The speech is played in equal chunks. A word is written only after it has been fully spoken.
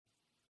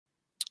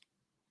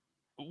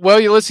Well,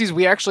 Ulysses,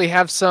 we actually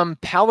have some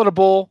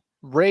palatable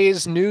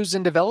Rays news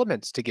and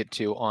developments to get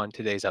to on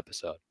today's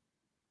episode.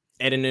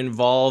 And it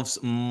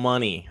involves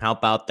money. How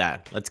about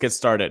that? Let's get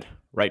started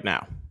right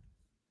now.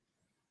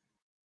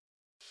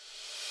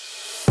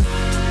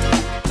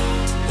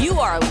 You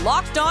are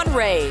Locked On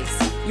Rays,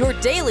 your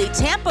daily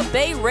Tampa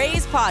Bay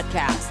Rays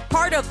podcast,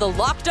 part of the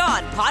Locked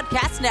On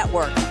Podcast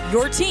Network,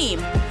 your team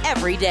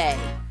every day.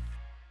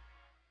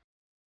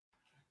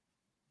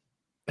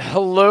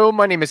 Hello,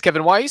 my name is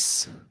Kevin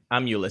Weiss.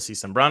 I'm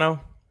Ulysses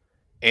Sembrano.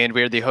 And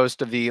we're the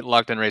host of the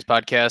Locked On Rays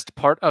podcast,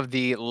 part of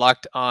the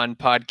Locked On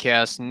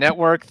Podcast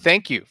Network.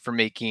 Thank you for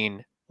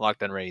making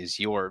Locked On Rays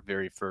your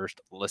very first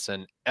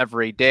listen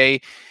every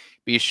day.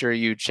 Be sure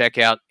you check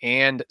out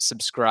and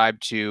subscribe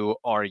to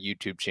our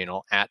YouTube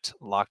channel at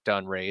Locked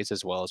On Rays,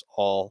 as well as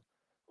all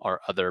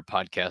our other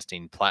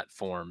podcasting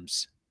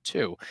platforms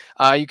too.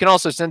 You can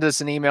also send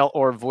us an email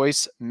or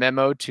voice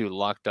memo to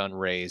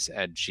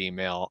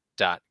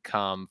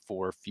lockedonrays@gmail.com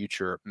for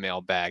future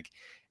mailbag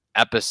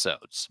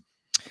episodes.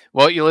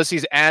 Well,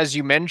 Ulysses, as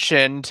you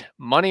mentioned,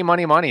 money,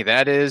 money, money.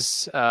 That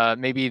is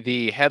maybe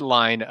the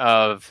headline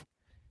of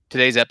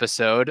today's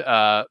episode.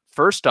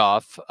 First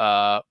off,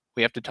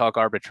 we have to talk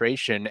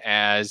arbitration,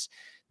 as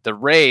the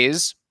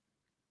Rays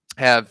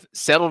have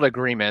settled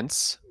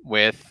agreements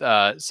with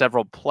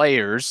several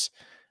players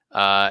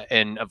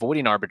in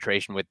avoiding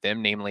arbitration with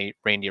them, namely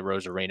Randy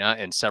Arozarena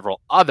and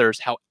several others.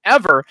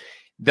 However,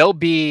 they'll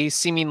be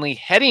seemingly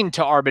heading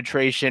to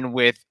arbitration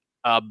with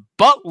a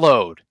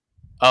buttload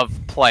of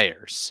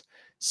players.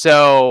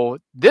 So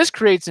this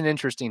creates an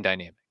interesting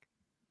dynamic.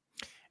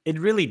 It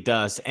really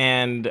does.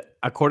 And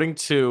according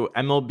to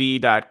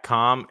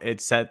MLB.com, it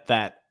said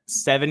that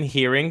 7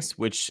 hearings,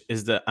 which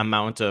is the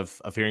amount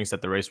of hearings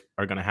that the Rays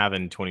are going to have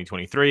in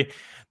 2023,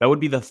 that would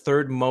be the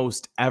third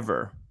most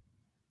ever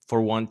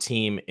for one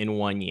team in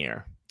 1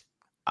 year.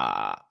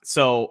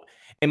 So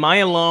am I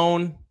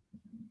alone?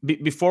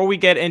 Before we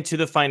get into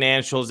the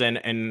financials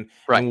and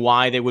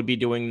why they would be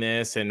doing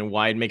this and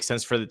why it makes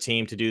sense for the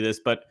team to do this,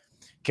 but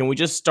can we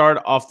just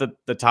start off the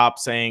top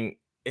saying,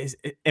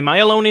 am I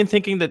alone in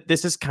thinking that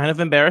this is kind of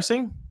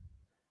embarrassing?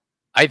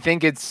 I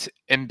think it's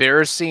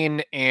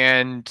embarrassing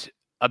and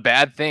a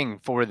bad thing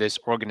for this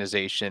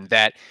organization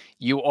that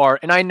you are,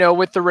 and I know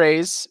with the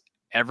Rays,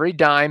 every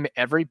dime,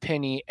 every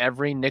penny,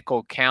 every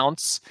nickel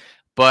counts,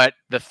 but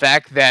the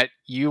fact that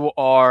you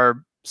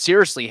are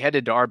seriously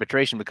headed to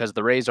arbitration, because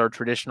the Rays are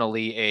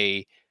traditionally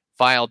a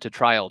file to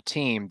trial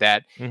team,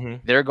 that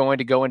they're going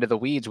to go into the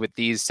weeds with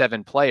these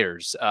 7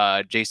 players,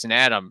 Jason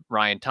Adam,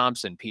 Ryan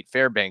Thompson, Pete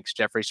Fairbanks,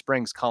 Jeffrey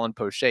Springs, Colin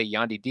Poche,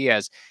 Yandy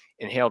Diaz,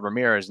 and Harold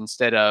Ramirez,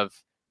 instead of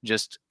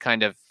just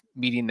kind of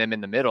meeting them in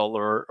the middle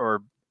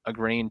or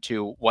agreeing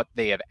to what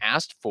they have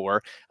asked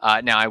for.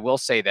 Now, I will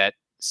say that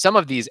some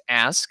of these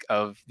asks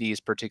of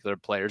these particular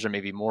players are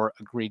maybe more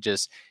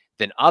egregious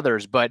than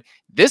others, but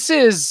this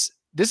is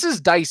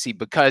dicey,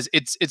 because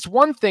it's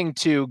one thing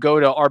to go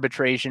to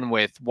arbitration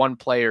with one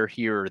player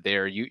here or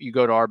there. You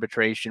go to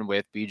arbitration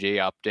with BJ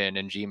Upton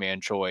and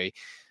G-Man Choi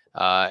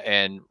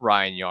and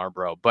Ryan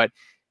Yarbrough. But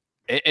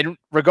and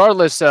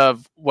regardless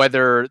of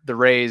whether the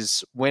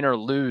Rays win or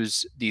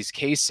lose these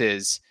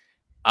cases,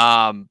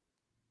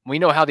 we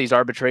know how these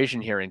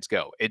arbitration hearings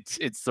go.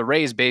 It's the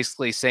Rays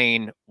basically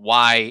saying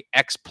why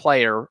X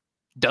player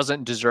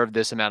doesn't deserve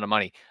this amount of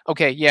money.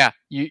 Okay, yeah,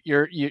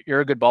 you're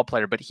a good ball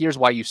player, but here's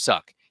why you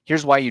suck.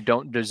 Here's why you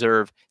don't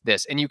deserve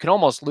this. And you can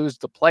almost lose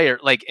the player,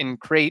 and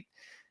create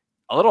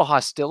a little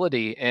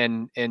hostility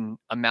and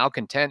a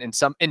malcontent in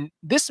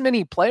this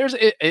many players.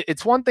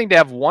 It's one thing to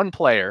have one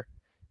player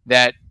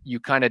that you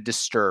kind of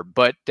disturb,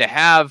 but to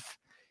have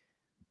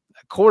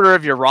a quarter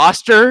of your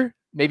roster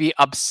maybe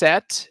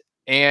upset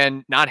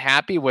and not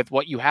happy with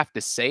what you have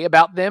to say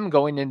about them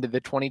going into the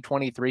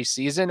 2023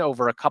 season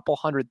over a couple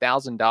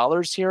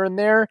 $100,000 here and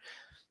there,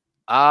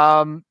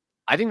 I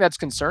think that's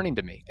concerning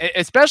to me,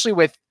 especially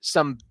with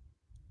some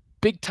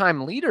big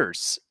time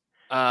leaders.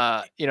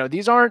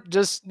 These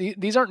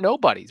aren't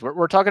nobodies.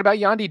 We're talking about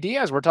Yandy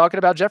Diaz. We're talking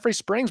about Jeffrey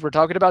Springs. We're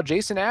talking about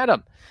Jason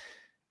Adam.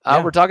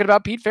 We're talking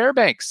about Pete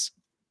Fairbanks.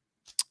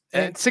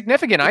 It's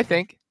significant, I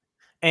think.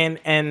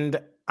 And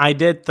I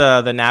did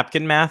the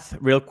napkin math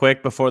real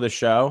quick before the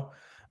show,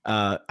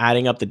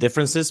 adding up the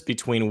differences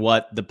between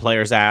what the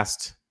players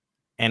asked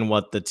and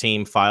what the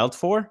team filed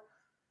for.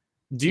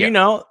 Do you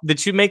know,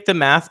 did you make the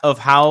math of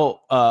how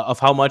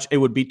much it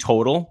would be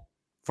total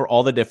for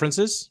all the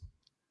differences?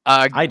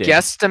 I did.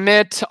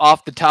 Guesstimate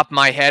off the top of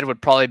my head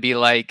would probably be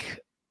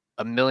like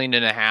 $1.5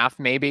 million,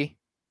 maybe.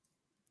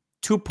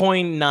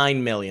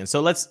 2.9 million.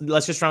 So let's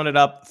just round it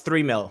up.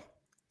 3 mil.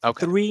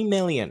 Okay. 3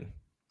 million.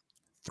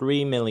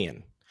 3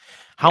 million.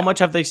 How much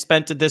have they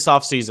spent this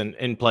offseason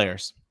in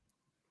players?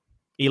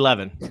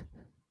 11.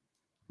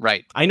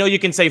 Right. I know you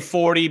can say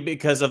 40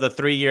 because of the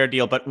 3-year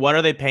deal, but what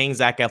are they paying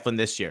Zach Eflin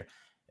this year?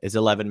 Is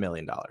 $11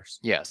 million.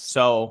 Yes.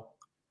 So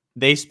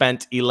they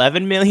spent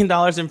 $11 million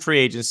in free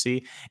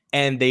agency,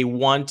 and they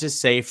want to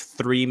save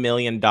 $3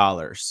 million.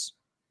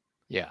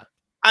 Yeah.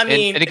 I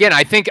mean, and again,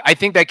 I think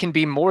that can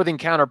be more than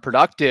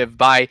counterproductive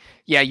by,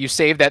 you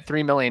save that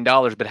 $3 million,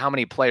 but how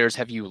many players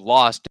have you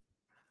lost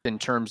in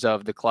terms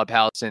of the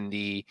clubhouse and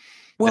the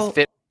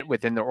fit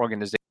within the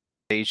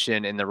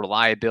organization and the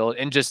reliability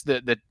and just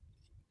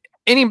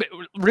any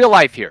real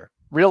life here,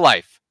 real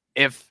life.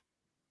 If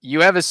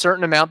you have a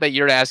certain amount that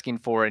you're asking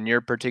for in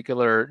your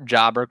particular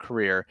job or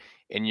career,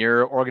 and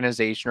your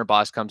organization or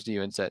boss comes to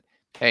you and said,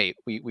 hey,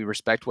 we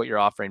respect what you're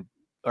offering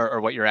or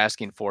what you're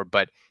asking for,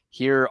 but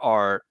here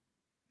are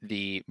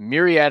the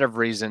myriad of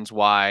reasons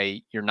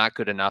why you're not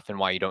good enough and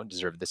why you don't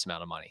deserve this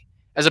amount of money,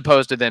 as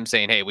opposed to them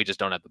saying, hey, we just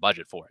don't have the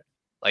budget for it.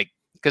 Like,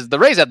 because the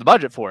Rays have the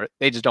budget for it,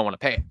 they just don't want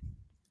to pay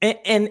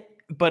it.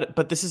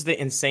 But this is the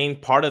insane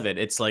part of it.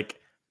 It's like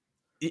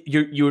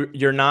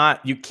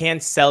you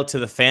can't sell to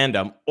the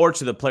fandom or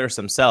to the players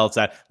themselves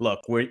that, look,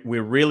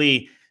 we're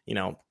really,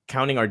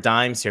 counting our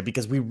dimes here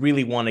because we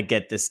really want to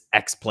get this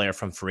X player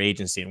from free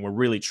agency, and we're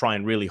really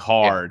trying really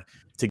hard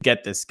to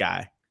get this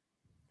guy.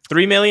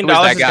 $3 million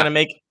is going to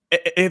make.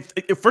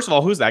 First of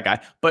all, who's that guy?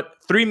 But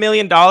 $3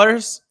 million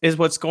is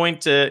what's going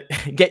to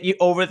get you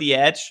over the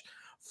edge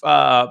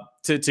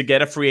to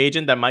get a free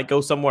agent that might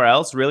go somewhere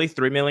else. Really,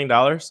 $3 million?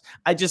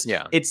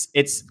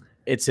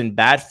 It's in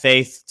bad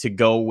faith to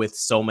go with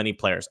so many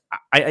players.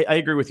 I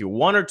agree with you.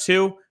 One or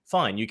two,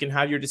 fine. You can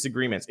have your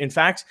disagreements. In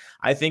fact,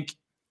 I think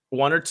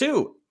one or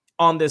two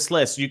on this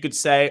list, you could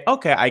say,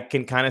 okay, I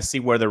can kind of see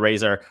where the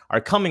Rays are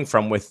coming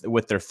from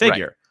with their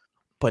figure. Right.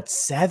 But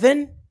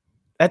 7?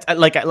 That's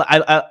like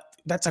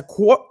that's a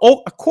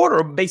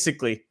quarter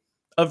basically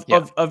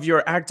of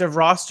your active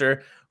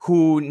roster,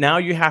 who now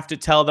you have to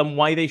tell them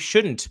why they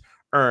shouldn't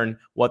earn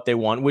what they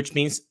want, which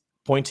means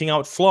pointing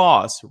out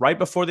flaws right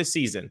before the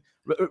season.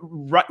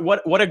 Right,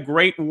 what a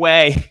great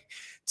way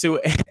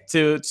to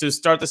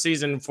start the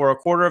season for a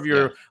quarter of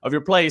your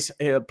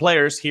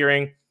players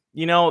hearing,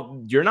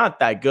 you're not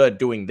that good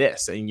doing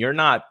this, and you're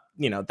not,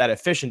 that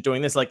efficient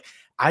doing this. Like,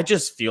 I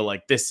just feel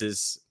like this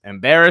is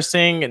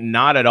embarrassing,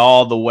 not at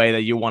all the way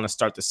that you want to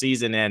start the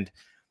season. And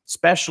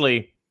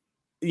especially,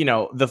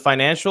 the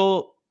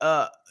financial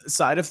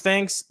side of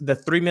things, the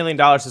 $3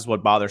 million is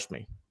what bothers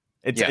me.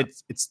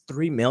 It's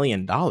 $3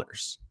 million.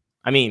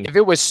 I mean, if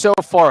it was so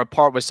far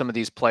apart with some of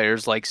these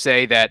players, like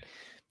say that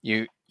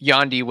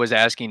Yandy was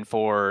asking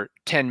for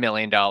 $10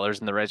 million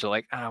and the Reds are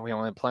like, we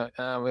only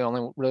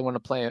really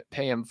want to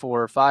pay him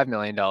for $5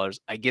 million.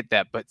 I get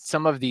that, but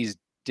some of these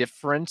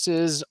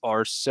differences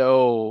are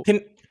so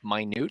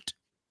minute.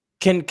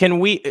 Can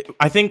we?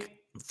 I think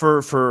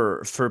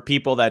for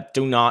people that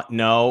do not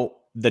know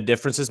the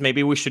differences,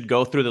 maybe we should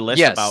go through the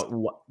list about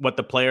what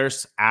the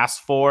players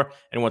asked for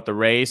and what the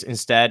Rays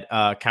instead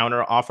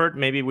counter offered.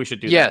 Maybe we should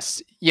do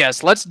that.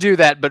 Yes, let's do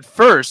that. But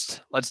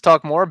first, let's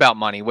talk more about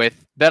money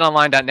with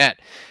BetOnline.net.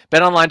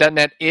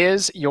 BetOnline.net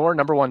is your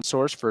number one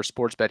source for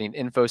sports betting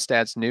info,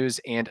 stats, news,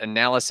 and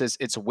analysis.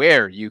 It's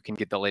where you can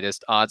get the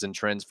latest odds and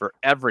trends for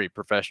every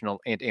professional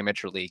and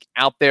amateur league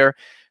out there,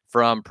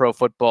 from pro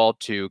football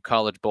to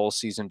college bowl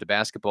season to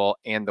basketball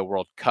and the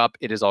World Cup.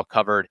 It is all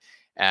covered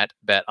at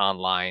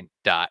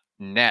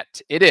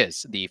betonline.net. It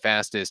is the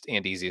fastest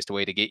and easiest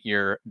way to get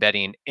your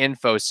betting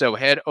info. So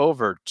head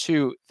over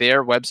to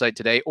their website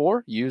today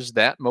or use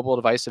that mobile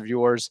device of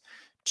yours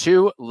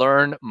to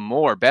learn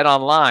more.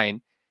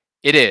 BetOnline,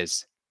 it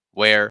is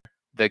where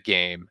the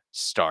game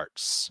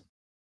starts.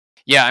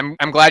 Yeah,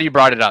 I'm glad you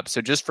brought it up. So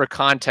just for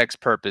context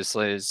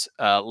purposes,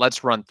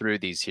 let's run through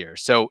these here.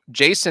 So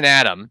Jason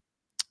Adam,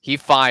 he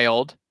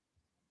filed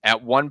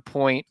at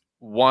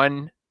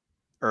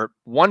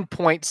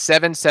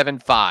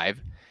 1.775.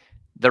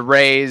 The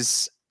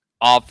Rays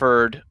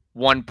offered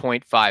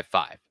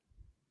 1.55.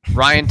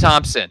 Ryan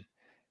Thompson,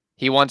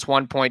 he wants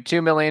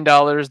 $1.2 million.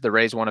 The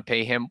Rays want to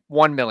pay him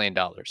 $1 million.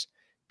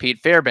 Pete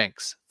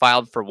Fairbanks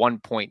filed for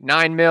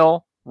 1.9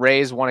 mil.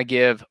 Rays want to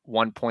give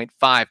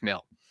 1.5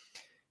 mil.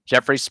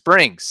 Jeffrey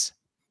Springs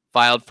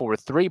filed for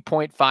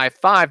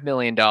 $3.55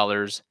 million.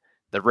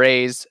 The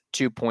Rays,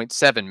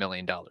 $2.7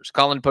 million.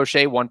 Colin Poche,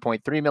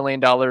 $1.3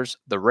 million.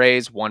 The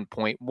Rays,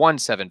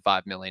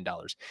 $1.175 million.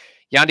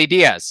 Yandy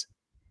Diaz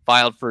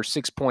filed for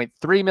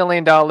 $6.3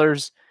 million.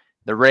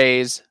 The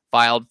Rays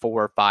filed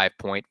for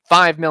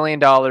 $5.5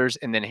 million.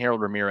 And then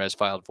Harold Ramirez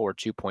filed for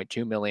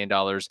 $2.2 million.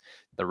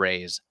 The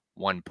Rays,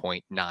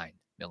 $1.9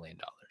 million.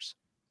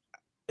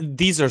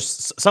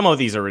 Some of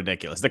these are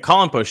ridiculous. The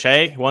Colin Poche,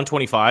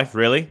 $125,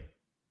 really?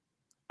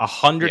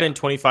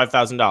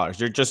 $125,000.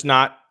 You're just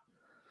not.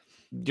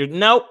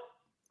 Nope.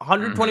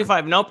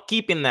 125. Nope.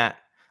 Keeping that.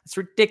 That's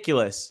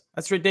ridiculous.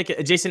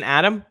 Jason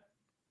Adam,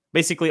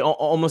 basically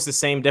almost the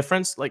same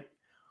difference. Like,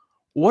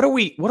 what are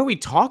we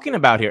talking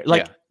about here?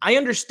 Like, I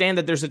understand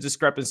that there's a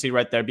discrepancy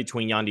right there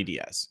between Yandy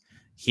Diaz.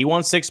 He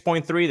wants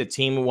 6.3. The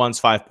team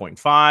wants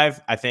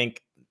 5.5. I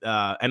think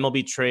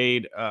MLB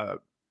trade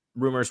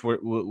rumors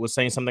was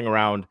saying something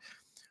around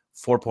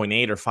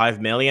 4.8 or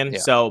 5 million.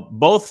 So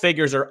both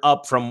figures are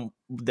up from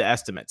the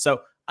estimate.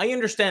 So I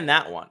understand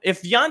that one.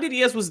 If Yandy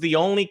Diaz was the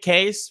only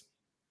case,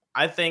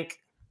 I think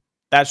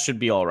that should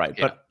be all right.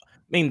 But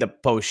mean, the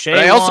Poche. But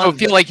I also one,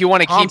 feel like you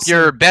want to keep Thompson.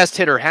 your best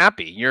hitter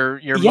happy, your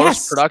most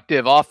Yes.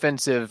 productive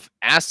offensive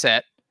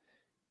asset,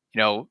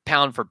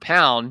 pound for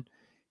pound.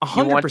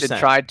 You want to 100%.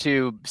 try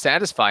to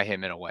satisfy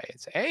him in a way.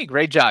 It's, hey,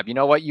 great job. You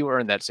know what? You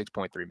earned that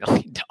 $6.3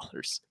 million.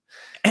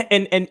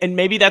 And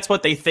maybe that's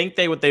what they think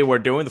what they were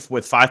doing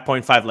with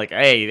 5.5. Like,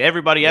 hey,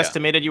 everybody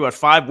estimated you at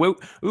 5. We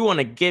want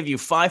to give you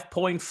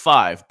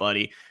 5.5,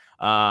 buddy.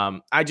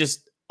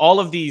 All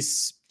of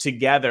these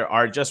together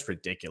are just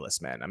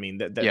ridiculous, man. I mean,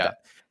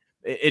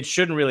 it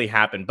shouldn't really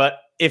happen.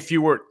 But if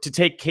you were to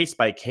take case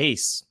by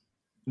case,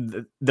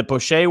 the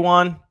Poche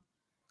one,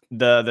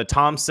 the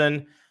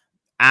Thompson,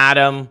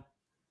 Adam,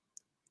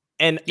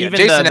 and even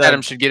Jason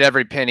Adams should get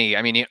every penny.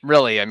 I mean,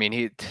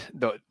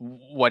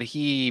 what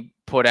he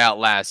put out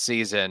last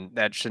season,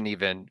 that shouldn't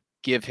even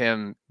give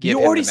him the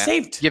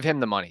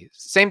money.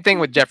 Same thing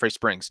with Jeffrey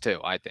Springs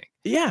too, I think.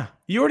 Yeah,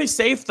 you already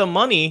saved the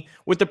money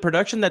with the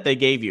production that they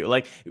gave you.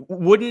 Like,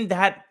 wouldn't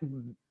that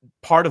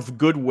part of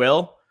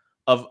goodwill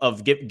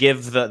of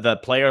give the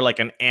player like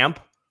an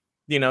amp,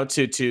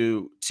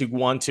 to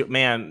want to,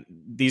 man,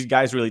 these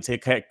guys really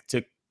took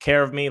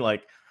care of me.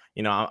 Like,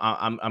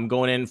 I'm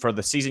going in for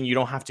the season. You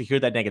don't have to hear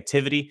that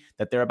negativity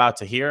that they're about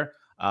to hear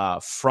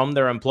from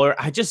their employer.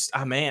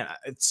 Man,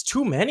 it's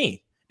too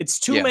many. It's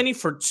too many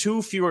for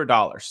too fewer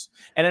dollars.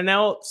 And I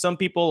know some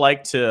people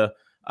like to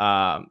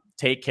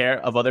take care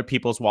of other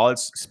people's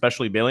wallets,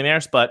 especially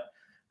billionaires. But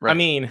I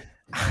mean,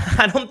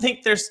 I don't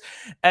think there's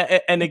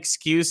an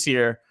excuse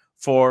here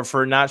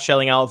for not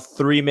shelling out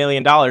 $3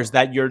 million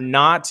that you're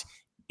not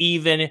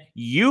even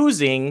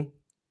using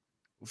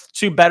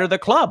to better the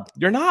club.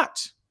 You're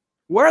not.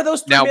 Where are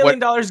those $3 million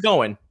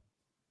going?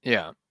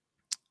 Yeah.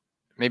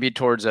 Maybe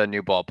towards a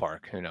new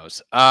ballpark. Who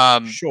knows?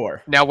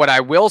 Sure. Now, what I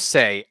will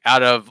say,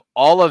 out of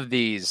all of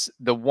these,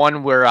 the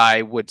one where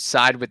I would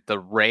side with the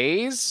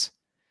Rays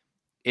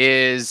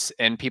is,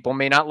 and people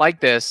may not like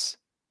this,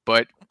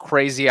 but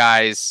Crazy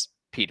Eyes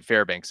Pete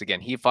Fairbanks.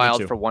 Again, he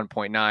filed for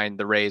 1.9,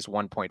 the Rays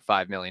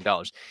 $1.5 million.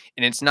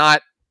 And it's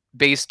not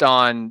based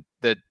on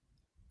the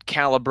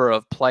caliber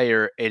of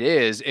player it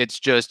is. It's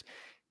just,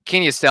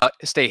 can you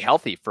stay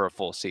healthy for a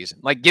full season?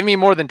 Like, give me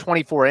more than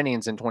 24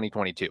 innings in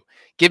 2022.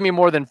 Give me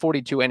more than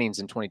 42 innings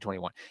in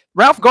 2021.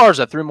 Ralph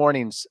Garza threw more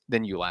innings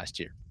than you last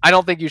year. I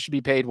don't think you should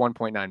be paid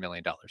 $1.9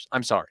 million.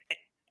 I'm sorry.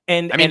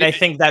 And I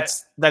think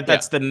that's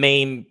the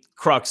main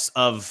crux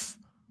of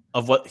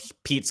what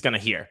Pete's going to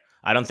hear.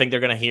 I don't think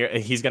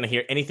he's going to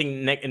hear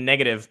anything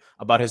negative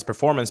about his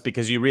performance,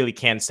 because you really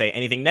can't say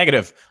anything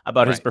negative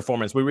about his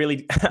performance. We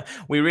really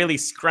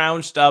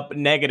scrounged up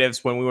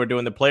negatives when we were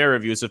doing the player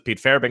reviews of Pete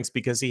Fairbanks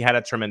because he had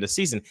a tremendous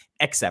season,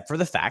 except for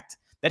the fact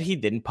that he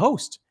didn't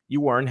post.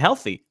 You weren't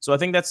healthy. So I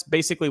think that's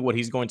basically what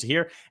he's going to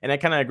hear. And I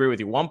kind of agree with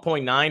you.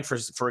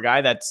 1.9 for a guy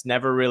that's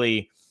never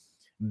really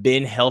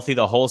been healthy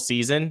the whole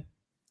season.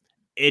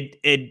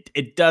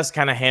 It does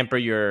kind of hamper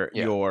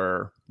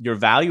your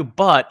value,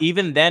 but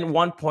even then,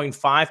 1.5.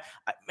 I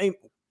mean,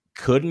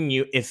 couldn't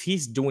you, if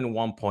he's doing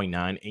 1.9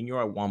 and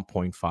you're at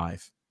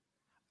 1.5,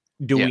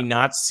 do we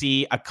not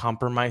see a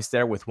compromise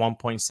there with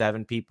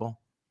 1.7 people?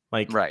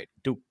 Like,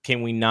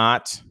 can we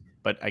not?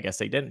 But I guess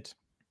they didn't.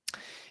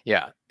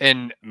 Yeah,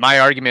 and my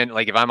argument,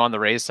 like, if I'm on the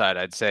Rays side,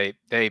 I'd say,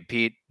 hey,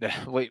 Pete,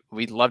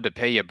 we'd love to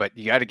pay you, but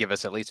you got to give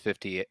us at least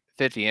 50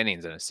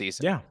 innings in a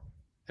season. Yeah,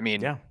 I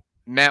mean,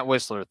 Matt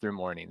Whistler threw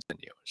more innings than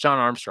you. Sean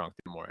Armstrong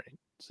threw more innings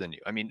than you.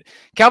 I mean,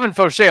 Calvin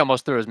Fauché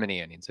almost threw as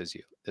many innings as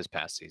you this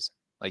past season.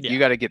 Like, you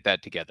got to get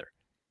that together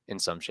in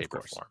some shape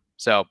or form.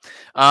 So,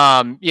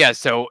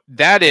 so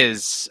that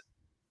is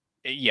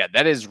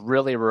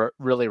really,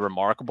 really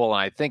remarkable.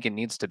 And I think it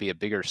needs to be a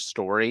bigger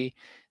story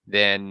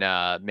than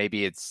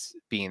maybe it's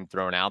being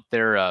thrown out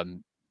there. I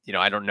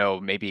don't know,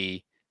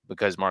 maybe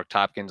because Mark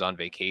Topkins on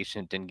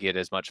vacation didn't get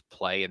as much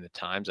play in the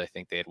Times. I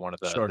think they had one of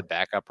the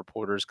backup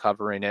reporters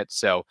covering it.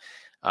 So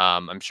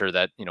I'm sure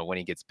that, when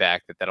he gets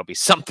back, that'll be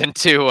something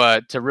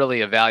to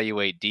really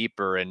evaluate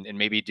deeper and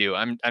maybe do.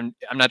 I'm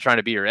not trying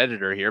to be your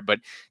editor here, but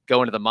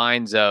go into the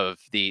minds of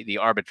the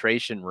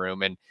arbitration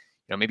room and,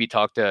 maybe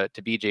talk to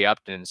BJ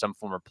Upton and some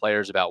former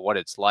players about what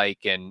it's like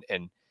and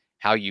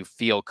how you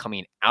feel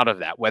coming out of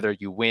that, whether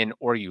you win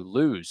or you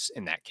lose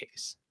in that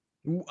case.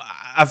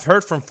 I've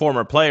heard from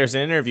former players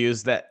in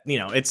interviews that,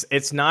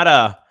 it's not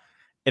a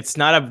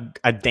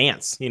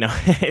dance,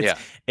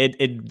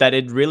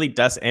 it really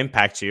does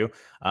impact you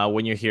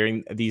when you're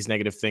hearing these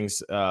negative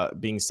things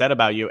being said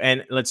about you.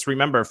 And let's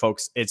remember,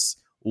 folks, it's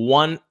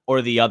one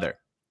or the other.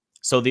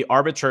 So the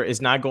arbiter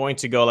is not going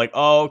to go like,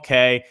 oh,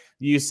 okay,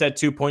 you said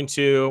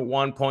 2.2,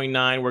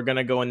 1.9, we're going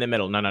to go in the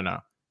middle. No.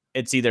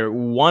 It's either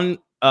one,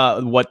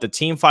 what the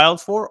team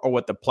filed for or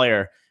what the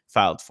player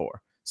filed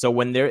for. So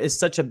when there is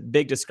such a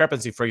big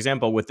discrepancy, for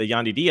example, with the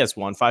Yandy Diaz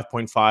one,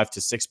 5.5 to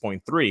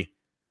 6.3,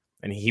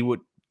 and he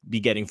would be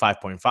getting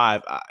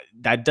 5.5,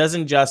 that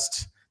doesn't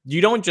just, you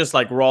don't just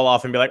like roll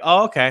off and be like,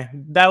 oh, okay,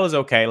 that was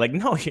okay. Like,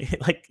 no,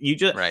 like you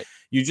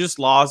just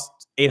lost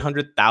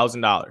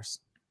 $800,000.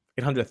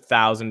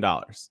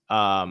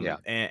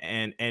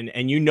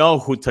 And you know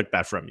who took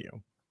that from you.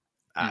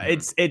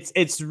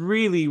 It's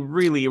really,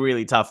 really,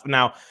 really tough.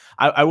 Now,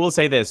 I will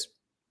say this: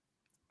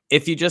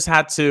 if you just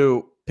had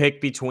to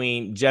pick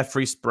between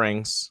Jeffrey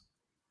Springs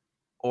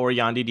or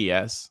Yandy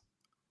Diaz,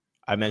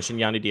 I mentioned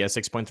Yandy Diaz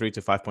 6.3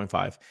 to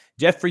 5.5.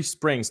 Jeffrey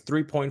Springs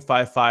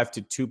 3.55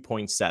 to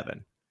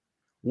 2.7.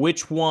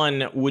 Which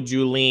one would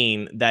you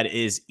lean that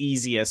is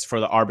easiest for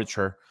the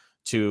arbiter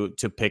to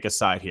pick a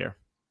side here?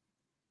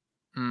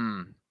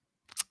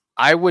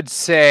 I would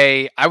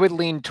say I would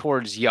lean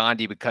towards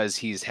Yandy because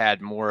he's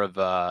had more of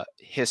a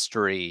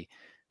history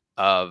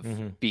of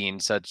being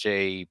such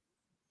a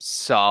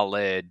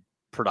solid,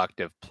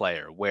 productive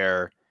player,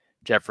 where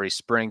Jeffrey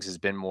Springs has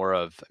been more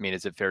of, I mean,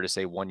 is it fair to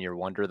say 1-year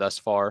wonder thus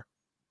far?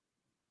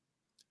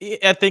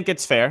 I think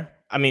it's fair.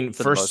 I mean, For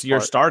the first most year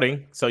part.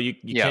 starting, so you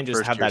Yeah, can't just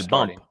first have year that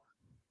bump. starting.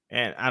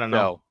 And I don't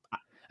know. So,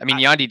 I mean,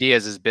 Yandy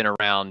Diaz has been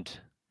around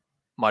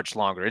much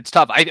longer. It's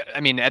tough. I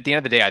mean, at the end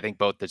of the day, I think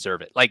both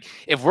deserve it. Like,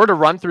 if we're to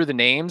run through the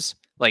names,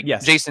 like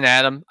Yes. Jason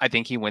Adam, I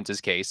think he wins his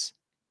case.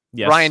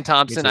 Yes, Ryan me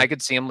Thompson, too. I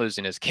could see him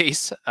losing his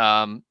case.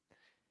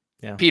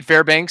 Yeah. Pete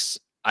Fairbanks,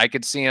 I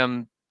could see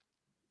him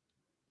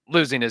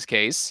losing his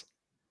case.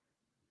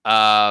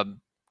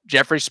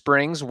 Jeffrey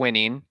Springs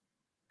winning.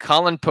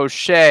 Colin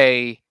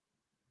Poche,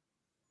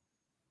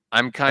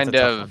 I'm kind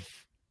of,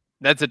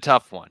 that's a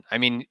tough one. I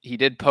mean, he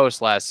did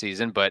post last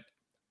season, but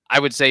I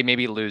would say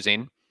maybe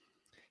losing.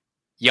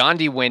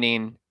 Yandy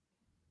winning.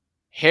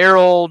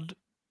 Harold,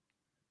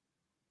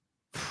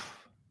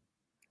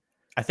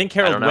 I think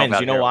I Harold don't know wins. about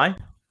You know Harold.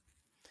 why?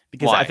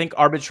 Because I Why? think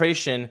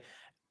arbitration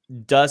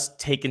does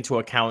take into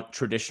account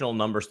traditional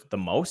numbers the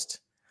most.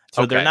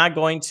 So they're Okay. not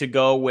going to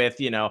go with,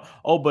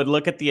 oh, but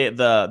look at the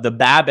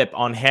BABIP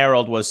on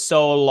Harold was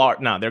so large.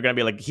 No, they're going to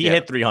be like, he Yeah.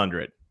 hit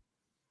 300.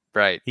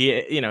 Right. He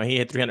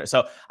hit 300.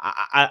 So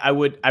I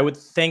would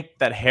think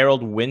that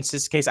Harold wins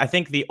his case. I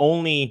think the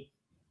only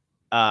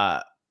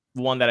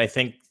one that I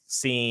think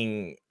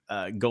seeing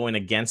going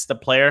against the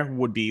player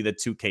would be the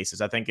two cases.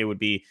 I think it would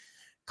be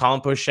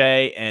Colin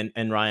Poche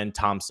and Ryan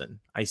Thompson.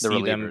 I see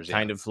them relievers,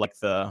 kind of like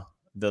the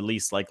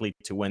least likely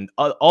to win.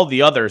 All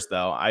the others,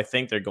 though, I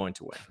think they're going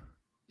to win.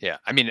 Yeah.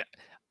 I mean,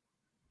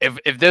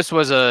 if this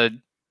was a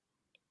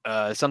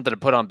something to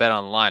put on Bet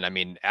Online, I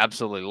mean,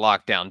 absolutely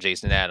lock down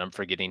Jason Adam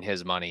for getting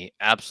his money.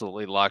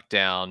 Absolutely lock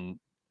down.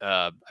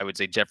 I would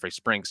say Jeffrey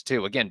Springs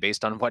too. Again,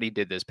 based on what he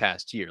did this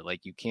past year,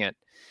 like you can't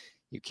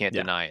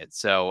deny it.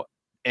 So,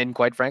 and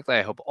quite frankly,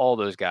 I hope all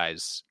those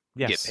guys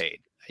get paid.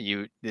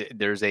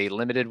 There's a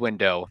limited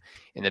window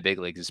in the big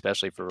leagues,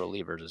 especially for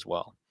relievers as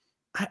well.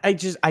 I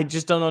just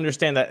don't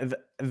understand that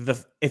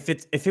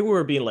if it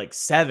were being like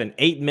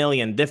 7-8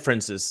 million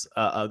differences,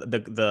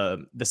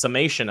 the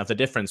summation of the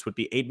difference would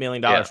be $8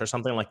 million or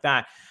something like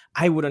that.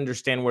 I would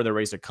understand where the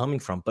Rays are coming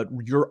from, but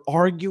you're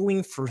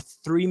arguing for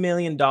 $3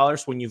 million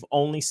when you've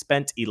only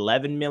spent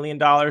 $11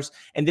 million.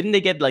 And didn't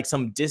they get like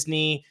some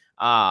Disney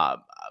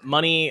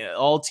money?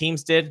 All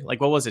teams did,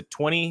 like, what was it,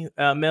 20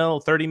 mil,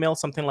 30 mil,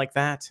 something like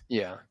that.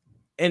 Yeah.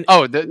 And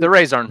the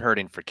Rays aren't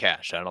hurting for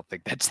cash. I don't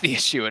think that's the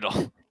issue at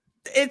all.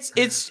 It's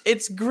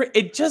great.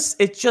 It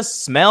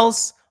just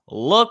smells,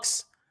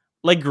 looks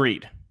like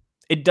greed.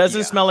 It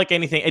doesn't smell like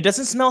anything. It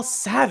doesn't smell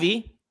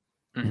savvy.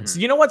 So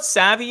you know what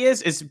savvy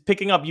is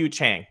picking up Yu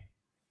Chang.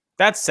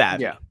 That's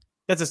savvy. Yeah.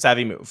 That's a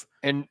savvy move.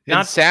 And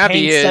not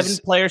savvy paying is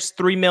 7 players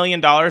 $3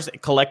 million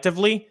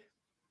collectively.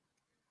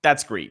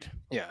 That's greed.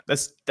 Yeah.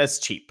 That's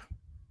cheap.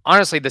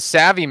 Honestly, the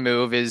savvy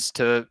move is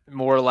to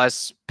more or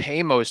less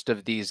pay most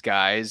of these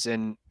guys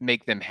and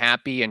make them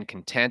happy and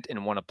content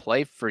and want to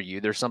play for you.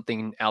 There's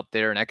something out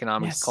there in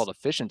economics called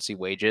efficiency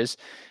wages.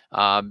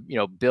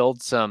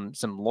 Build some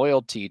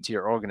loyalty to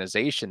your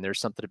organization.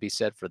 There's something to be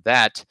said for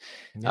that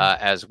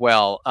as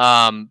well.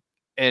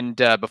 And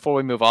before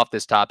we move off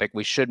this topic,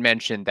 we should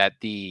mention that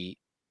the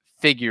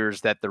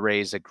figures that the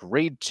Rays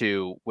agreed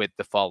to with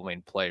the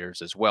following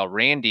players as well.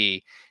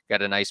 Randy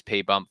got a nice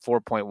pay bump,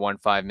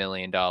 $4.15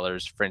 million.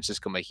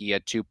 Francisco Mejia,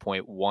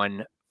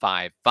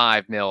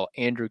 $2.155 million.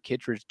 Andrew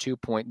Kittredge,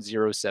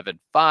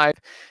 $2.075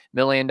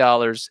 million.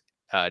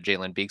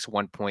 Jalen Beeks,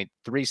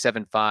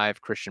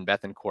 $1.375. Christian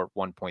Bethancourt,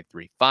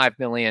 $1.35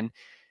 million.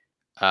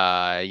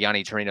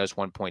 Yanni Torino's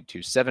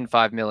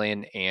 $1.275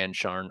 million. And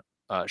Sean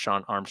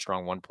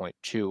Armstrong,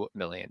 $1.2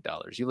 million.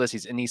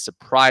 Ulysses, any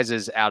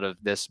surprises out of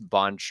this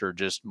bunch, or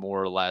just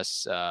more or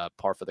less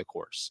par for the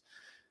course?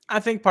 I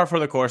think par for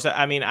the course.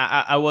 I mean,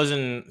 I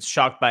wasn't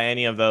shocked by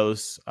any of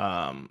those.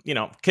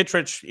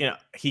 Kittredge,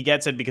 he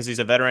gets it because he's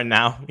a veteran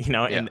now,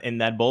 in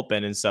that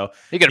bullpen. And so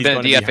he could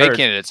have been a DFA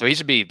candidate. So he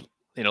should be,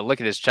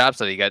 look at his chops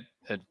that he got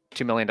a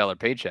 $2 million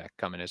paycheck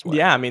coming his way.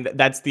 Yeah. I mean,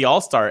 that's the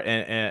all-star,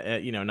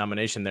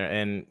 nomination there,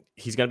 and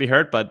he's going to be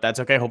hurt, but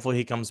that's okay. Hopefully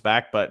he comes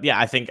back. But yeah,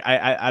 I think,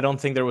 I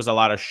don't think there was a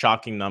lot of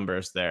shocking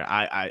numbers there.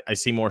 I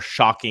see more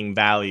shocking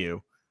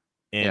value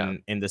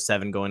in the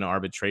 7 going to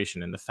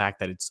arbitration, and the fact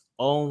that it's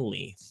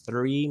only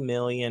 $3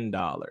 million,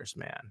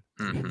 man.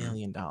 $3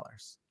 million.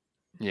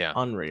 Yeah.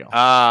 Unreal.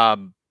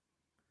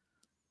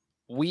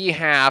 We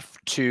have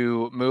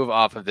to move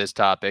off of this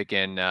topic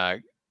and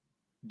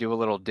do a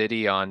little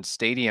ditty on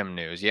stadium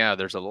news. Yeah,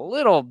 there's a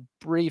little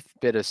brief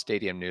bit of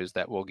stadium news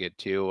that we'll get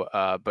to.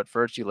 But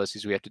first,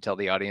 Ulysses, we have to tell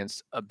the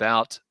audience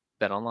about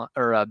BetOnline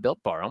or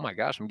Built Bar. Oh my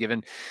gosh, I'm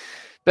giving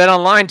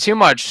BetOnline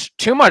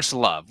too much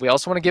love. We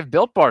also want to give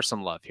Built Bar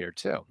some love here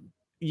too.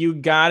 You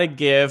gotta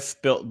give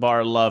Built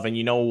Bar love, and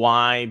you know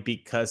why?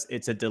 Because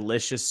it's a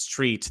delicious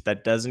treat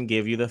that doesn't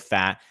give you the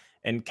fat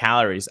and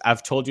calories.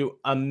 I've told you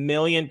a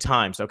million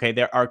times, okay?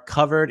 They are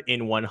covered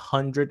in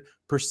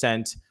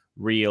 100%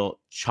 real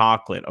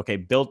chocolate. Okay,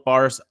 Built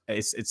Bars,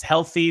 it's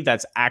healthy,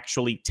 that's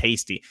actually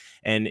tasty.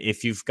 And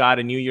if you've got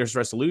a New Year's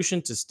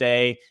resolution to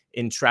stay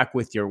in track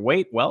with your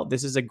weight, well,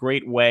 this is a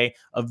great way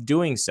of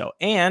doing so.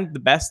 And the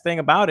best thing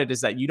about it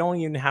is that you don't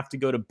even have to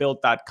go to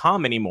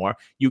built.com anymore.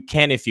 You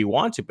can if you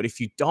want to, but if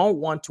you don't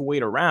want to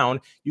wait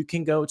around, you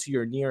can go to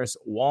your nearest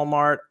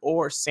Walmart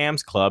or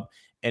Sam's Club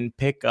and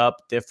pick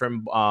up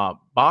different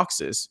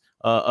boxes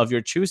of your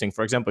choosing.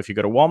 For example, if you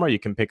go to Walmart, you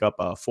can pick up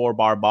a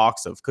 4-bar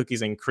box of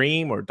cookies and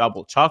cream or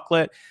double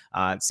chocolate.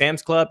 At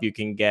Sam's Club, you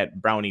can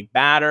get brownie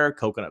batter,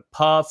 coconut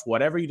puff,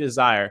 whatever you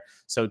desire.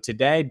 So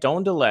today,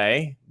 don't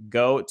delay.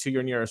 Go to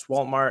your nearest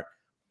Walmart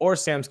or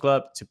Sam's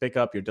Club to pick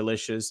up your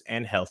delicious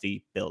and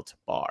healthy Built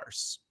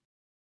Bars.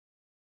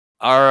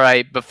 All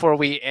right. Before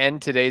we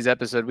end today's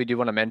episode, we do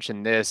want to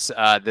mention this.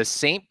 The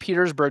St.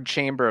 Petersburg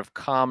Chamber of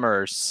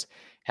Commerce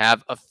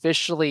have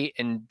officially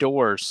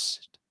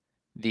endorsed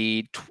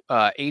the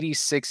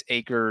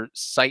 86-acre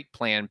site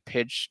plan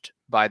pitched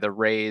by the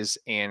Rays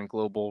and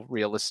global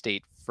real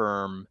estate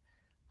firm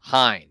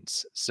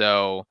Hines.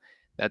 So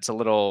that's a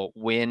little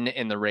win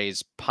in the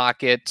Rays'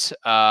 pocket.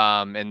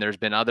 And there's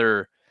been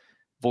other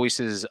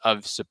voices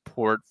of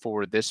support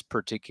for this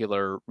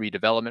particular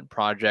redevelopment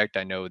project.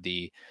 I know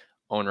the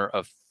owner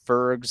of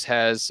Fergs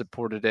has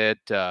supported it.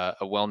 A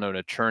well-known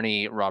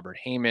attorney, Robert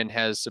Heyman,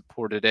 has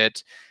supported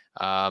it.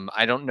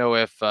 I don't know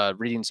if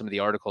reading some of the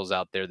articles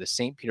out there, the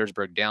St.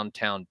 Petersburg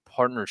Downtown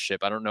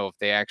Partnership, I don't know if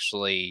they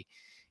actually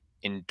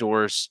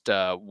endorsed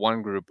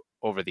one group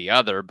over the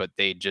other, but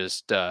they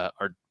just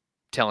are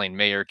telling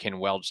Mayor Ken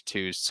Welch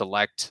to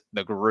select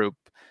the group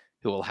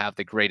who will have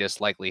the greatest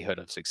likelihood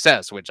of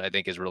success, which I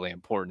think is really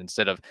important.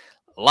 Instead of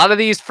a lot of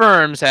these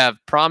firms have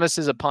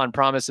promises upon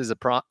promises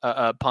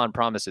upon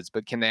promises,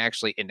 but can they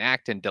actually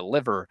enact and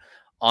deliver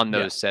on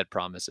those said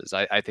promises?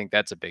 I think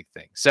that's a big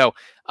thing. So,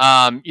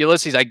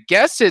 Ulysses, I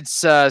guess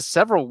it's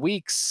several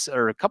weeks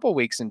or a couple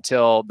weeks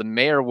until the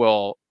mayor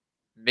will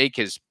make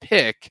his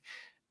pick.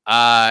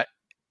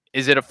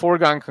 Is it a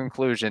foregone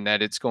conclusion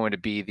that it's going to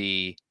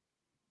be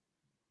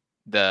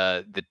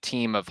the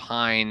team of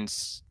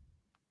Hines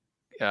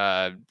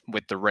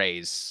with the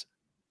Rays,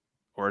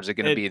 or is it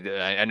going to be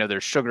I know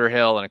there's Sugar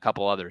Hill and a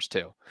couple others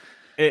too.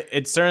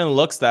 It certainly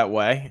looks that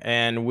way,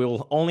 and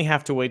we'll only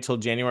have to wait till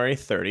January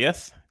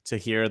 30th to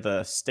hear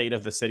the State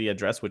of the City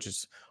address, which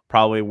is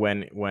probably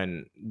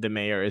when the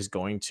mayor is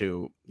going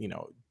to,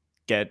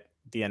 get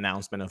the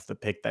announcement of the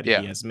pick that he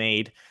has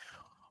made.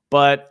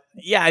 But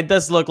yeah, it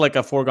does look like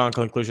a foregone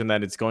conclusion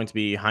that it's going to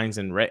be Hines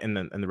and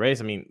the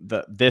Rays. I mean,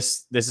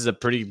 this is a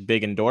pretty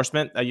big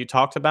endorsement that you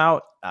talked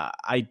about.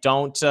 I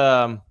don't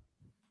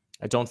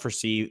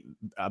foresee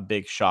a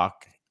big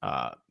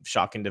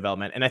shocking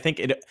development, and I think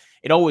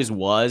it always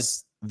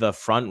was the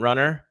front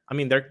runner. I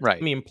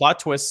mean, plot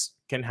twists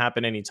can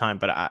happen anytime,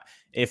 but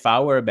if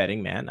I were a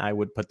betting man, I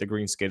would put the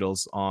green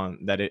Skittles on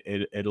that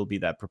it'll be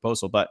that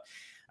proposal. But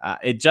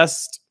it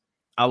just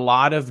a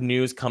lot of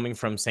news coming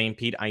from St.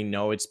 Pete. I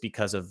know it's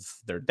because of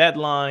their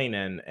deadline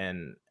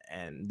and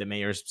the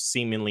mayor's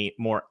seemingly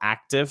more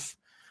active,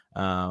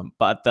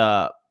 but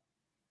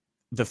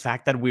the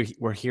fact that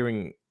we're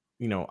hearing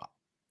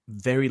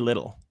very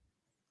little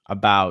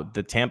about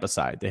the Tampa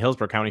side, the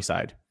Hillsborough County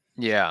side,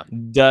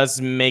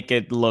 does make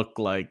it look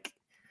like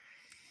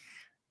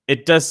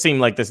it does seem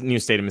like this new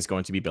stadium is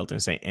going to be built in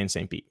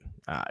St. Pete.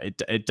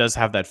 It does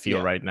have that feel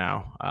right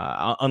now,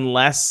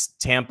 unless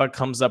Tampa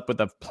comes up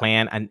with a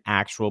plan, an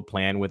actual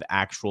plan with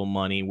actual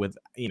money. With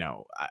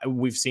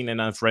we've seen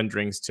enough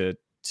renderings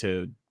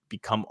to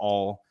become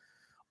all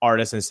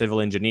artists and civil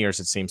engineers.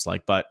 It seems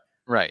like, but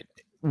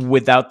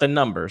without the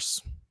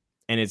numbers,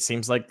 and it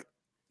seems like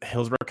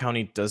Hillsborough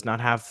County does not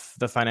have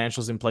the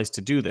financials in place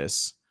to do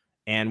this,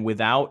 and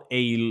without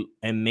a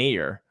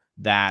mayor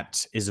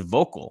that is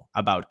vocal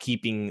about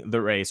keeping the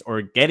Rays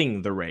or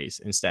getting the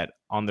Rays instead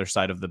on their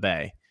side of the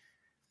bay,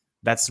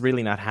 that's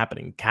really not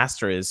happening.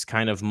 Castor is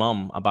kind of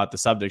mum about the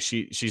subject.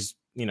 She's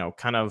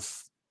kind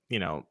of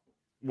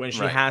when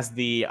she has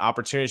the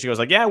opportunity, she goes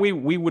like, yeah,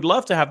 we would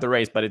love to have the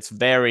Rays, but it's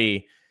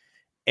very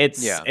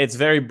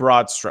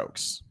broad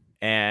strokes.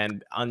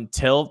 And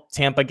until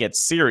Tampa gets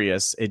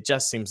serious, it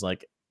just seems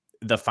like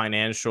the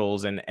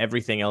financials and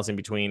everything else in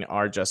between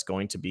are just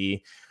going to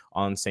be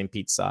on St.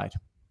 Pete's side.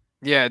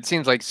 Yeah, it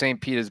seems like St.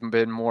 Pete has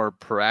been more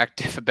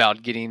proactive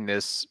about getting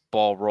this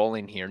ball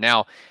rolling here.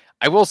 Now,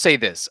 I will say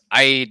this.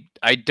 I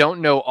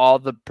don't know all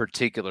the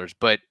particulars,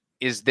 but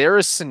is there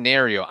a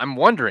scenario? I'm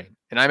wondering,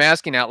 and I'm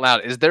asking out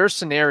loud, is there a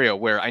scenario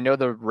where I know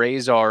the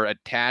Rays are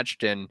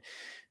attached and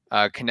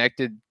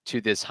connected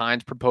to this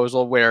Hines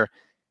proposal where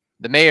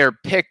the mayor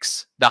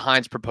picks the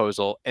Hines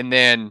proposal, and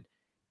then,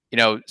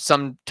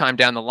 sometime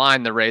down the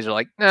line, the Rays are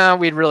like, no,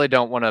 we really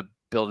don't want to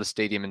build a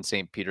stadium in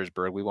St.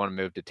 Petersburg. We want to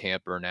move to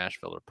Tampa or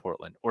Nashville or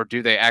Portland. Or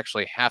do they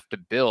actually have to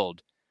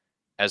build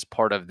as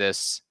part of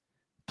this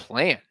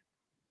plan?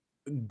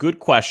 Good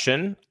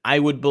question. I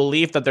would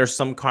believe that there's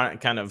some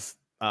kind of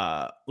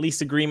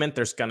lease agreement.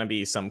 There's going to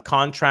be some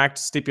contract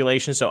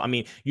stipulation. So, I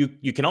mean,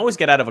 you can always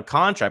get out of a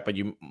contract, but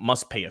you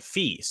must pay a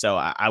fee. So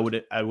I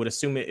would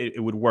assume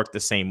it would work the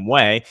same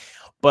way.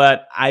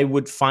 But I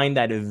would find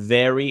that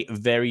very,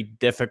 very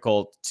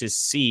difficult to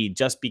see,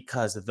 just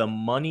because of the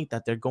money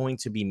that they're going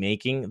to be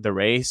making, the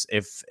Rays,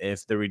 if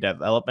the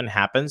redevelopment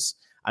happens.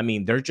 I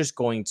mean, they're just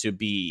going to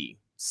be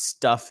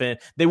stuffing.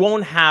 They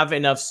won't have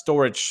enough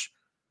storage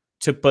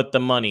to put the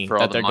money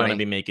that they're going to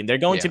be making. They're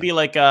going to be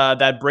like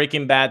that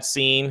Breaking Bad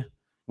scene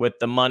with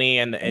the money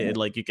and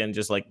like you can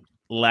just like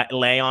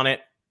lay on it.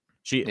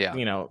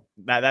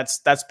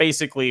 That's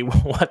basically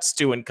what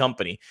Stu and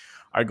company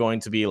are going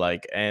to be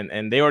like,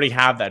 and they already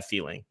have that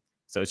feeling.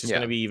 So it's just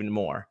going to be even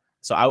more.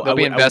 So they'll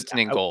be investing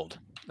in gold.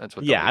 That's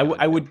what. Yeah,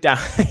 I would doubt.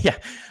 Yeah,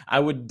 I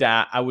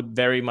would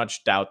very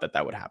much doubt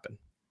that would happen.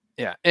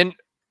 Yeah, and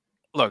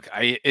look,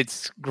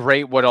 it's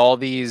great what all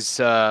these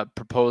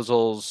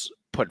proposals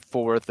put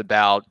forth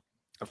about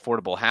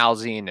affordable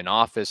housing and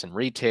office and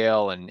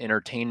retail and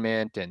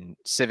entertainment and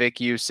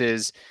civic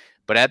uses.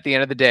 But at the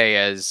end of the day,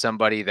 as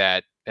somebody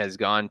that has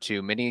gone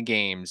to many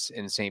games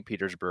in St.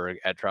 Petersburg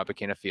at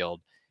Tropicana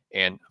Field,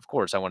 and of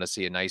course, I want to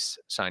see a nice,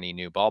 shiny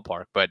new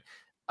ballpark, but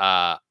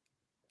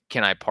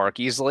can I park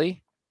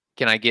easily?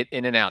 Can I get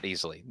in and out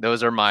easily?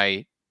 Those are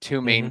my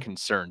two main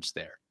concerns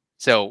there.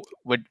 So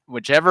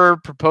whichever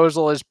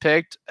proposal is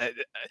picked,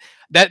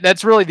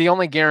 that's really the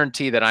only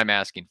guarantee that I'm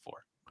asking for.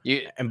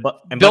 And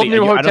build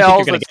new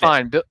hotels, that's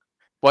fine.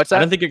 What's that? I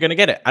don't think you're going to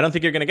get it. I don't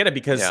think you're going to get it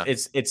because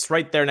it's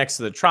right there next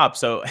to the Trop.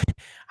 So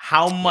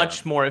how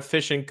much more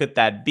efficient could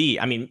that be?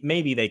 I mean,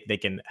 maybe they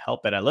can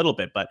help it a little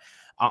bit, but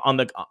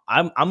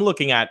I'm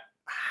looking at,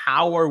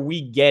 how are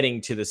we getting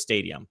to the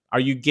stadium? Are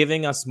you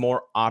giving us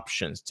more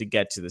options to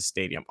get to the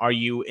stadium? Are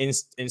you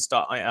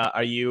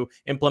are you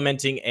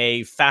implementing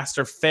a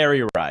faster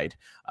ferry ride?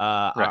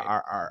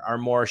 Are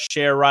more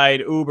share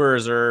ride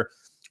Ubers or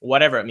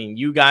whatever? I mean,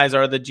 you guys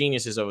are the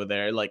geniuses over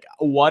there. Like,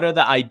 what are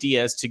the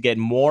ideas to get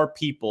more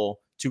people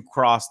to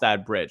cross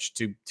that bridge,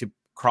 to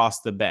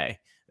cross the bay,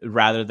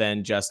 rather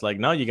than just like,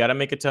 no, you got to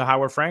make it to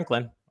Howard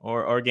Franklin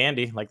or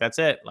Gandy. Like, that's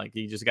it. Like,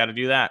 you just got to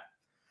do that.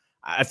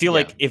 I feel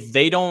like if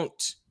they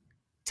don't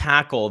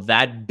tackle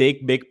that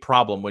big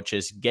problem, which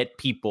is get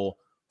people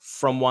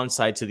from one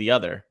side to the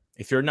other,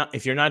 if you're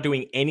not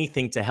doing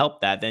anything to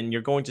help that, then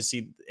you're going to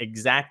see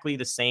exactly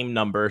the same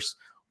numbers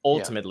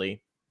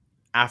ultimately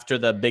after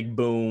the big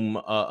boom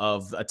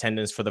of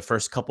attendance for the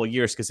first couple of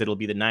years, because it'll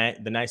be the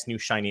nice new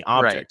shiny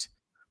object. Right.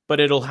 But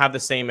it'll have the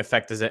same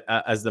effect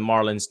as the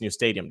Marlins new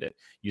stadium did.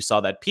 You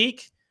saw that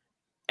peak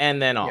and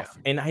then off.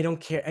 And I don't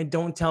care. And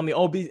don't tell me,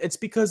 it's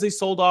because they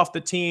sold off the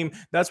team.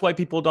 That's why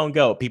people don't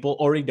go. People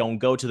already don't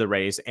go to the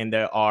Rays, and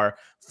there are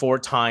 4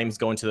 times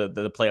going to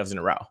the playoffs in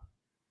a row.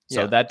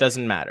 So that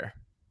doesn't matter.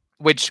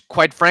 Which,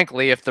 quite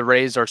frankly, if the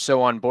Rays are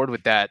so on board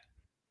with that,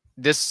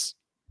 this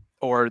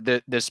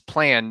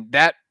plan,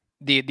 that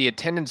the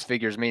attendance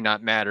figures may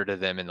not matter to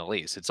them in the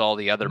least. It's all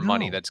the other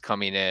money that's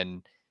coming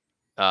in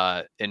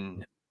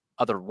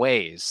other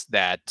ways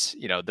that,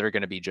 they're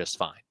going to be just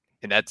fine.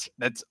 And that's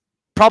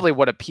probably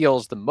what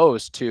appeals the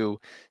most to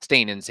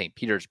staying in St.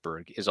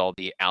 Petersburg, is all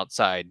the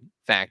outside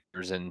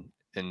factors and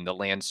the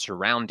land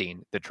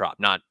surrounding the Trop,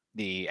 not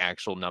the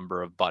actual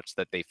number of butts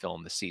that they fill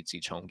in the seats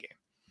each home game.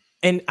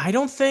 And I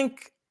don't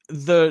think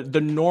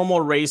the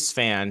normal Rays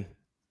fan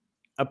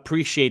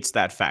appreciates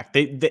that fact.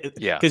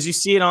 Because you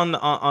see it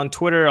on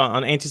Twitter,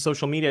 on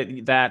anti-social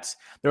media, that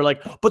they're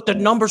like, but the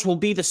numbers will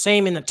be the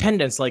same in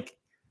attendance. Like,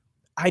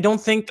 I don't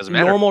think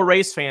normal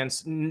Rays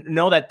fans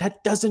know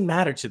that doesn't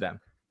matter to them.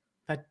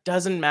 That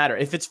doesn't matter.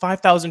 If it's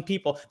 5,000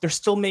 people, they're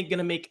still going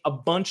to make a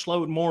bunch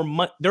load more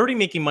money. They're already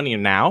making money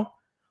now,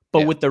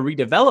 but with the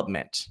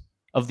redevelopment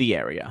of the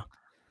area,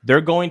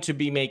 they're going to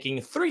be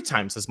making 3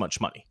 times as much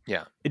money.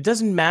 Yeah. It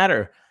doesn't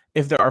matter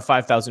if there are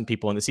 5,000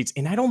 people in the seats.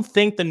 And I don't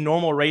think the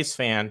normal Rays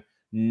fan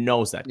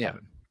knows that. Yeah.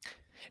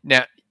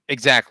 Now,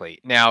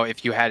 exactly. Now,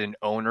 if you had an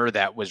owner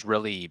that was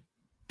really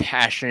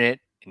passionate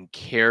and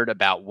cared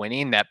about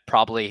winning, that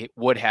probably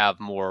would have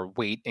more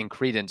weight and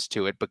credence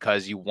to it,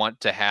 because you want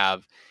to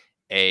have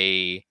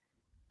a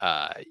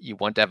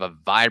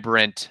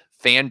vibrant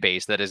fan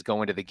base that is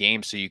going to the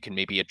game, so you can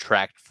maybe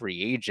attract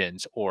free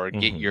agents or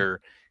get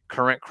your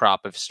current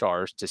crop of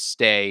stars to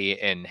stay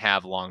and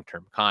have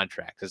long-term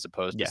contracts, as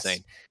opposed to saying,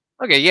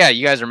 okay,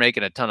 you guys are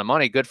making a ton of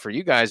money, good for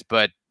you guys,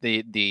 but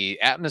the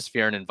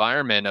atmosphere and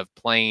environment of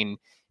playing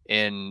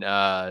in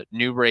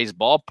New Rays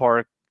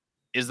ballpark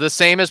is the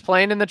same as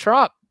playing in the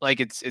Trop.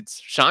 Like,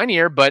 it's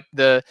shinier, but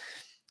the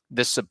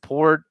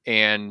support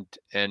and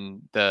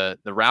the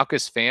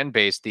raucous fan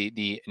base,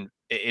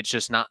 it's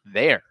just not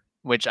there,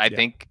 which I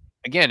think,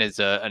 again, is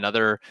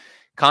another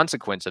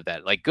consequence of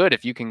that. Like, good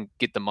if you can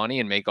get the money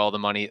and make all the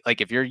money.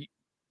 Like, if you're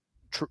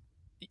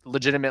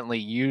legitimately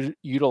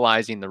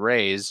utilizing the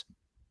Rays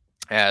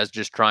as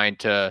just trying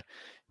to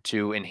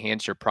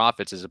enhance your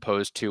profits, as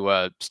opposed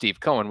to Steve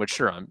Cohen, which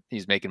sure,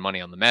 he's making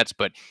money on the Mets,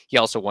 but he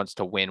also wants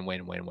to win.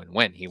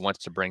 He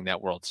wants to bring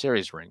that World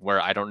Series ring,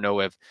 where I don't know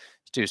if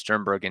Stu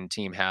Sternberg and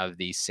team have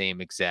the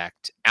same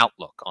exact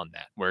outlook on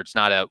that, where it's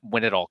not a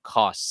win at all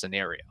costs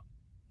scenario.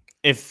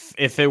 If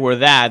it were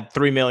that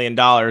 $3 million,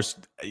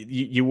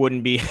 you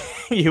wouldn't be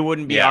you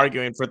wouldn't be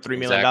arguing for $3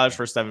 million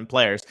for 7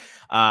 players.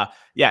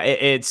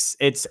 It's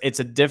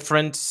a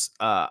difference.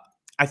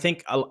 I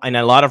think, and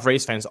a lot of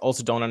Rays fans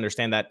also don't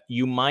understand that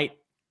you might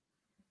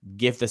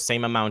give the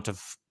same amount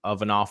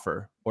of an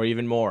offer or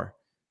even more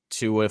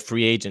to a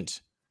free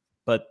agent,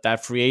 but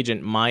that free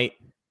agent might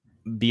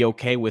be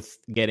okay with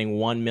getting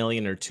 $1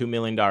 million or $2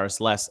 million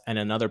less in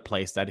another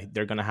place that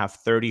they're going to have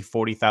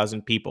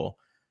 30,000-40,000 people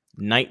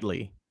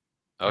nightly.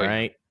 All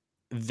right.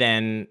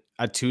 Then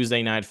a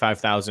Tuesday night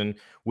 5,000,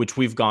 which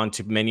we've gone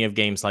to many of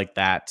games like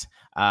that,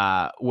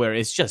 where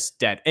it's just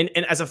dead. And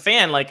as a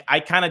fan, like, I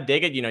kind of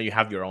dig it. You know, you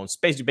have your own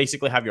space. You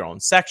basically have your own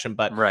section,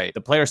 but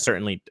the players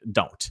certainly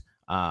don't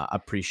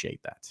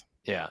appreciate that.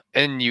 Yeah.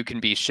 And you can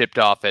be shipped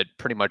off at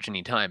pretty much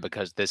any time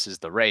because this is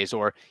the Rays,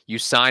 or you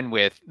sign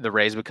with the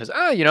Rays because,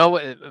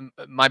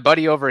 my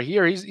buddy over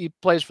here, he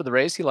plays for the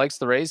Rays. He likes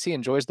the Rays. He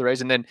enjoys the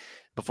Rays. And then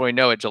before you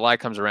know it, July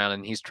comes around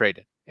and he's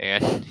traded.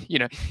 And,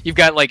 you've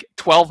got like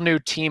 12 new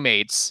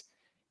teammates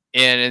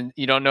and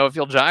you don't know if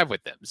you'll jive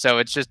with them. So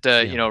it's just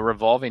a,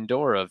 revolving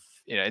door of,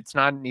 it's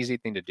not an easy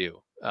thing to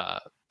do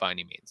by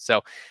any means.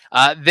 So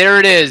there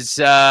it is.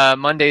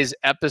 Monday's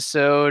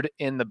episode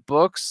in the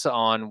books.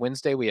 On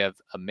Wednesday, we have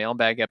a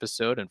mailbag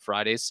episode, and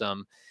Friday,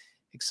 some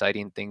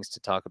exciting things to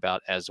talk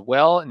about as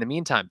well. In the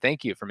meantime,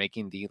 thank you for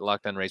making the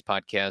Locked On Rays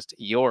podcast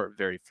your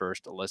very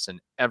first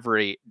listen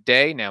every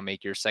day. Now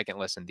make your second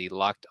listen the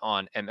Locked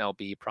On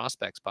MLB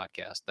Prospects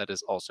podcast. That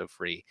is also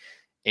free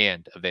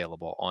and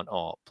available on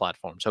all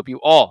platforms. Hope you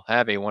all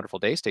have a wonderful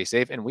day. Stay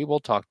safe, and we will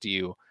talk to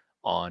you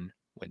on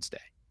Wednesday.